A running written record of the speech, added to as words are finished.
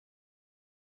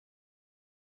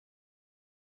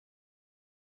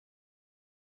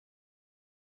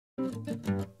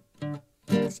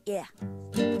Yeah.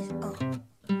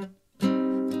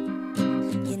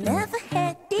 You never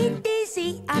had it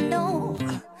easy, I know,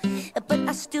 but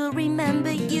I still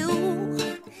remember you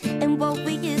and what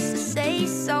we used to say.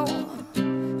 So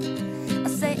I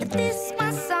say, this is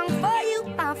my song for you,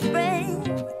 my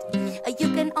friend. You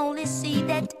can only see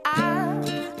that I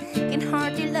can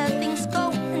hardly let things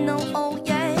go. No, oh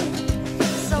yeah.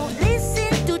 So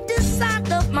listen to the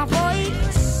sound of my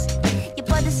voice. You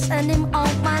better send him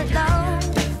all my love.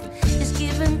 He's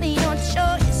giving me no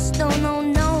choice. No, no,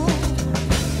 no.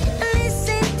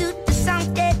 Listen to the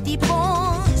sound that he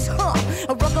boys.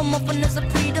 A ragamuffin is a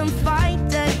freedom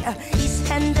fighter. He's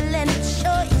handling the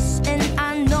choice, and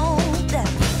I know that.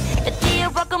 Dear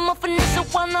ragamuffin is a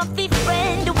one-off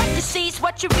friend. What you see is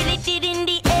what you really did in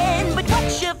the end. But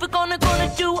what you ever gonna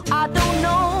do, I don't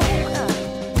know.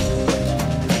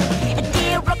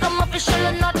 Dear ragamuffin, shall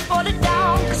I not fall it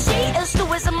down? Cause he is the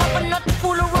wisdom of a not to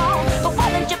fool around. But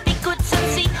why don't you be good and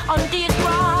see on the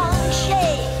ground?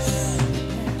 Yes.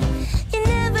 You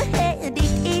never had it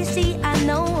easy, I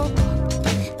know,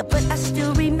 but I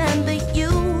still remember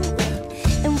you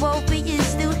and what we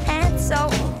used to have. So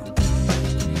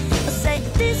say,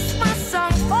 this is my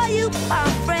song for you, my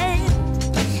friend.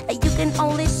 You can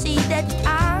only see that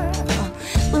I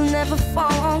will never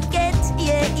forget.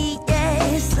 Yeah,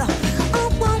 yes. Oh,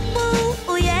 woo,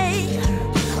 woo, yeah.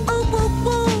 Oh, woo,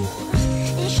 woo,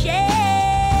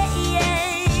 yeah, yeah.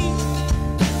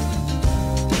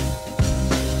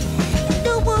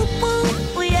 Do woo,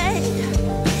 woo, yeah.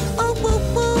 Oh, woo,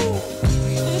 woo,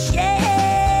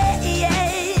 yeah,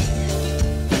 yeah.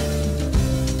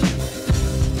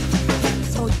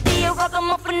 So dear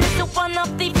ragamuffin is the one of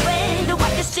the friend.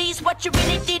 What you see is what you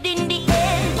really did in the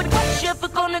end. But what you ever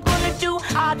gonna do,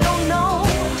 I don't know.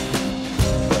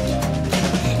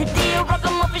 Dear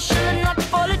ragamuffin, shall I not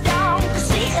fall it down?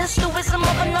 Cause he is the wisdom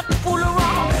of a not to fool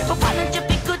around. But why don't you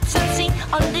be good and see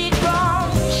on the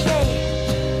ground? Yeah.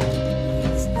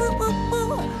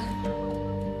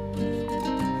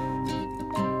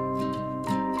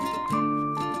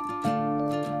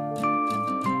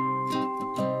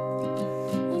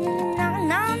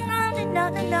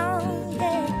 No,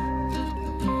 yeah.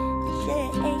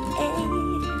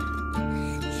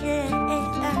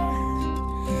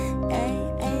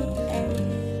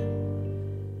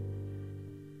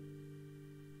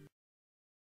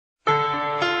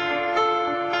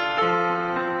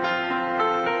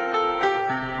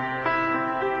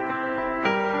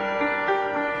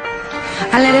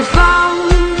 I let it fall,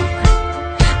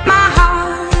 my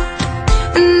heart,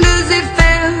 and as it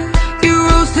fell, you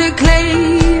rose to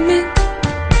claim it.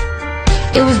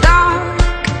 It was dark,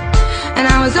 and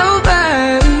I was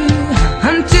over,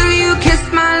 until you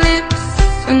kissed my lips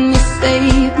and you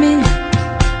saved me.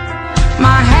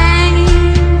 My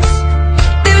hands,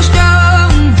 they were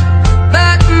strong,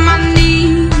 but my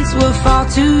knees were far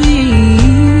too weak.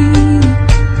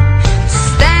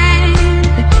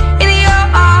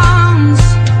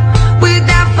 With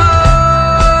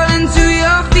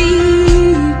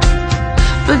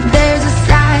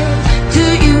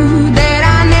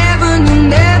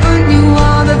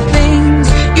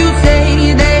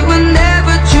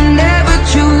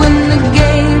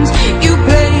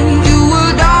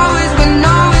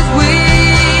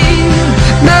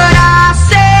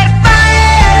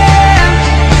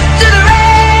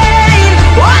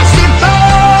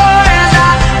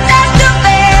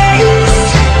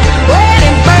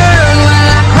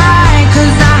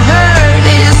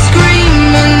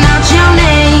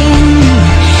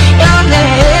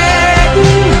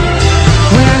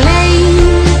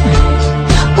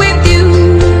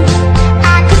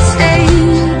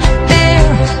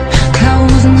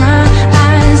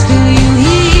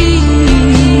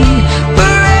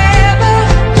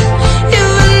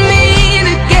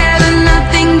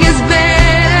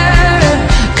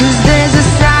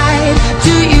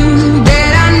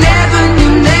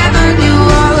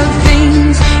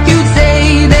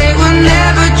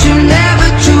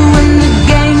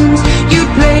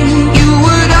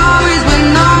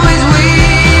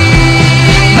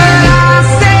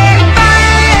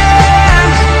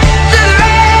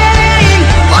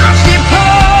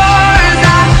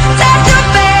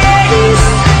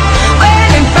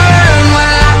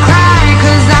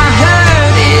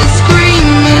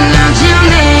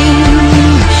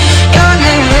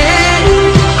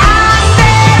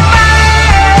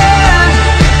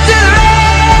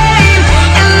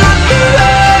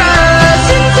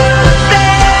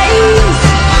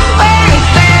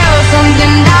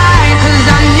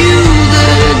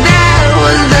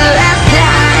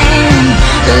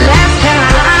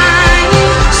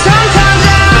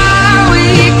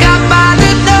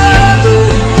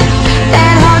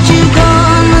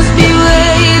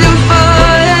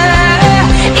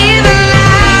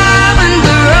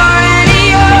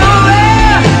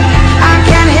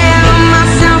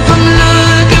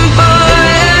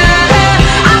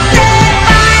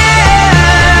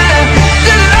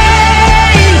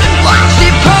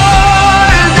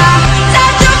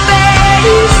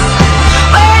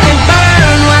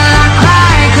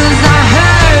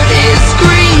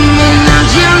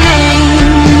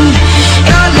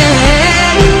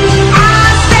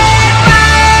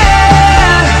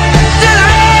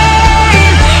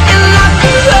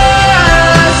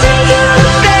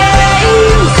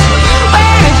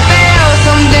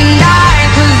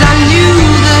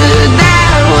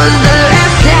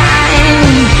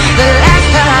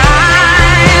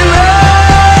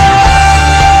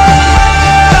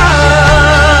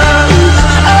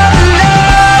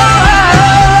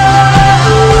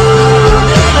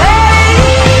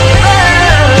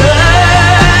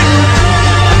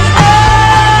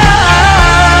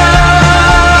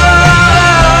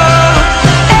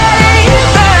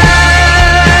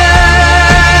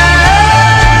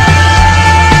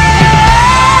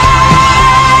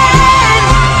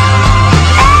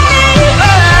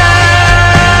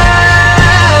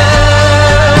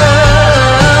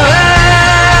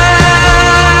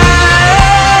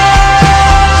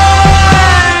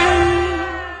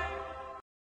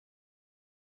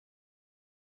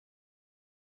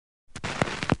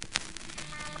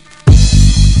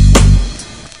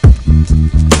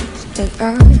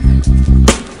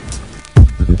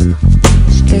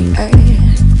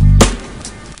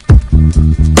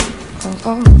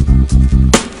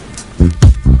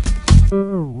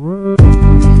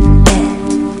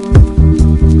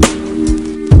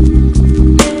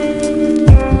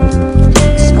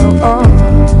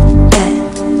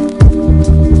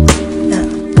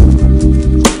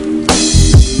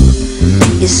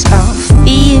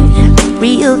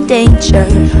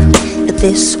pressure.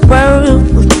 This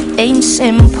world ain't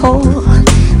simple,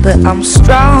 but I'm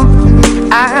strong,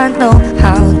 I know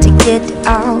how to get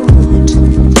out.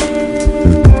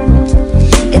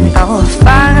 And I'll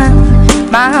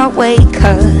find my way,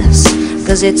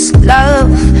 cause it's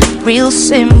love, real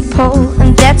simple,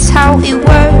 and that's how it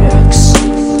works.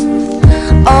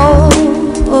 Oh,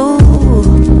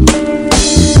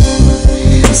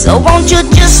 so won't you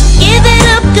just give it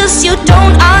up, cause you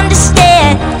don't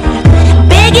understand.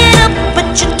 Big it up,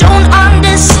 but you don't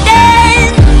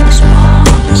understand. There's more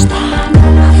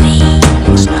than my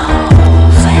feelings, no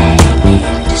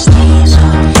fake stays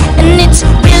up. And it's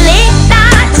really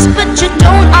nice, but you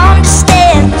don't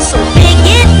understand. So big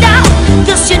it up,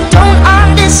 cause you don't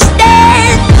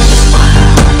understand. This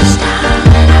world is down,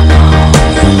 I know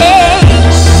it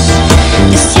is.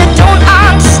 Cause you don't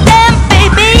understand,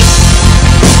 baby.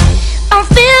 I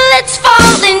feel it's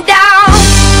falling down.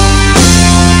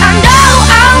 I know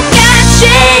I'll catch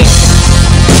it.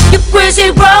 You crazy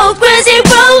road,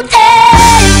 hey.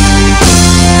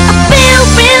 I feel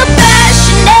real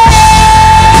passionate.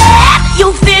 You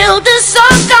feel the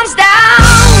sun comes down.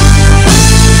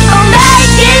 I'll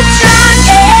make it shine,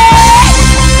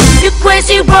 hey. You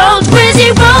crazy road,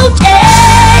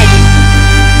 hey.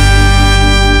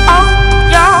 Oh,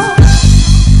 y'all.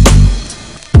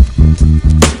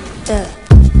 Yeah.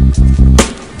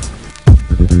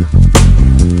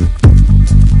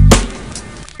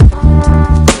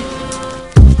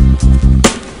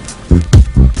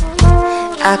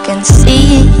 I can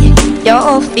see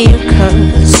your fear,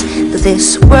 cause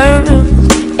this world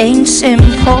ain't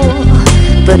simple,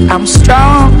 but I'm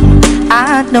strong,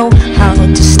 I know how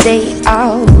to stay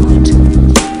out.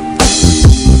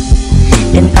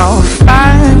 And I'll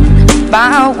find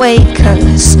my way,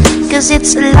 cause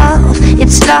it's love,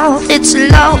 it's love, it's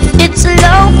love, it's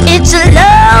love, it's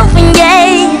love,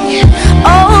 yeah.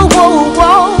 Oh, whoa,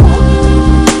 whoa.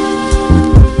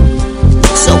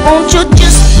 So won't you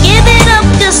just give it up,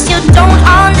 cause you don't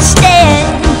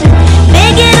understand.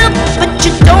 Big it up, but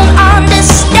you don't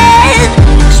understand.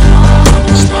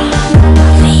 There's more than my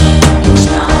feelings,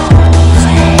 no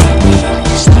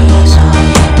fake stays up.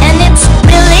 And it's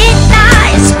really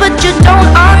nice, but you don't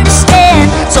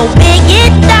understand. So big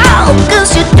it out,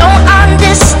 cause you don't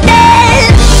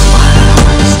understand. This world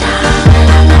is down,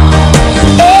 I know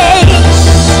it is.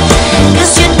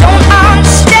 Cause you don't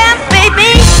understand,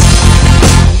 baby.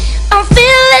 I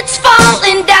feel it's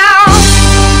falling down.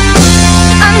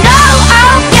 I know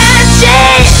I'll catch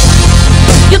it.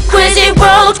 You crazy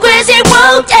road,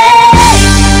 hey.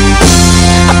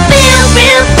 I feel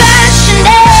real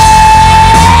passionate.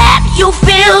 You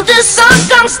feel the sun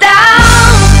comes down.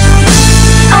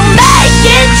 I'll make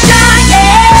it shine,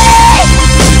 yeah.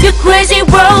 You crazy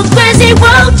road,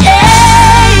 hey.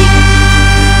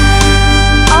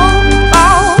 Oh,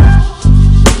 oh.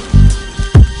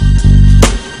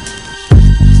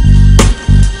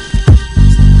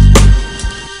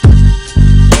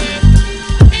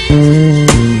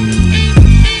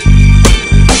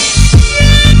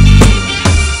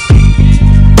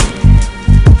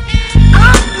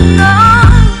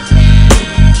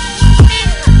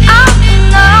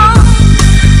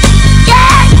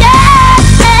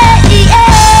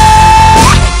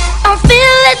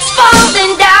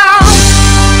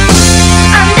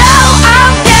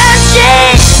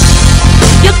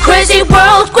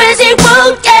 Crazy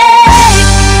world, yeah.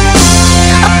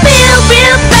 I feel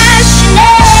real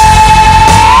passionate.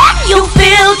 You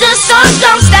feel the sun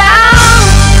comes down.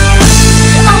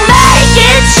 I'll make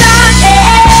it shine,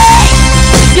 yeah.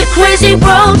 You crazy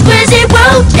world,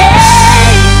 yeah.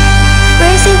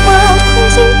 Crazy world, yeah.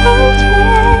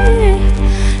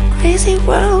 Crazy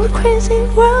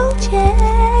world, yeah.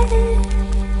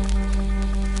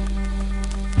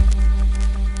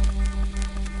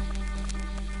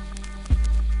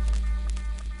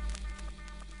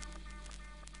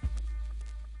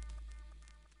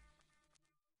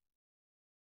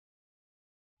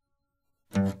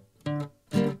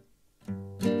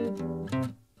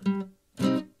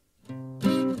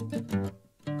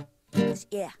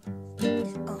 Yeah.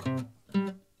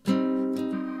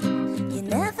 You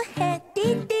never had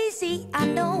it easy, I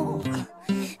know,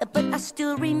 but I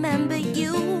still remember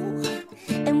you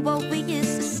and what we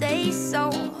used to say. So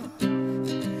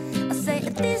I say,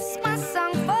 this my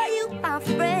song for you, my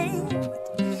friend.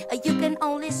 You can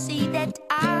only see that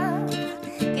I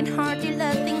can hardly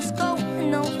let things go.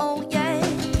 No, oh yeah.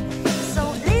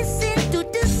 So listen to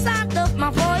the sound of my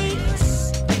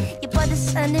voice. You better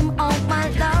send him all my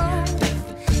love.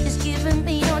 Just giving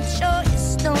me no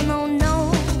choice. No, no,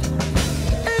 no.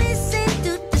 Listen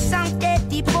to the sound that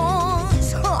he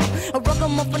pours. Rock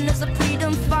 'em ragamuffin is a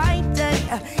freedom fighter.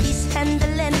 He's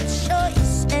handling a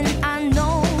choice, and I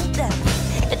know that.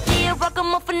 Dear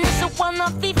ragamuffin is a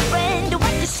one-off friend.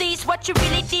 What you see is what you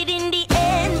really did in the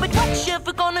end. But what you're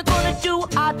gonna do,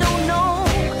 I don't know.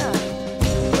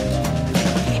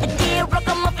 Dear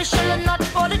ragamuffin, shall I not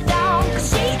fall it down?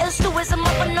 Cause he is the wisdom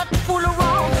of a not to fool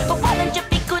around. But why don't you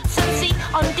be good and see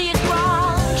under your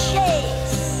ground?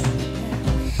 Yes.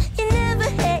 You never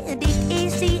had it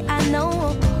easy, I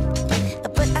know.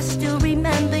 But I still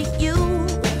remember you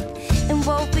and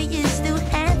what we used to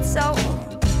have, so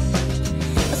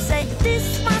I say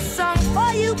this my song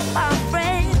for you, my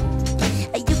friend.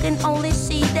 You can only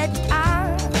see that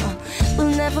I will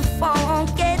never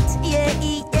forget, yeah,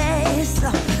 yes.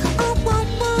 Oh, woo,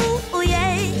 woo,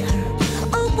 yeah.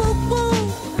 Oh, woo, woo,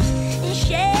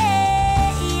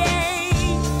 yeah, yeah.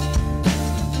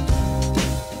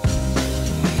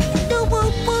 Do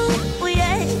woo, woo,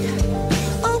 yeah.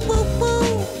 Oh, woo, woo,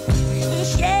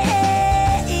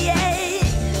 yeah, yeah.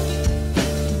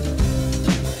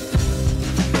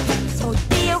 So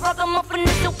dear ragamuffin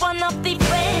is the one of the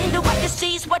friend. What you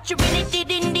see is what you really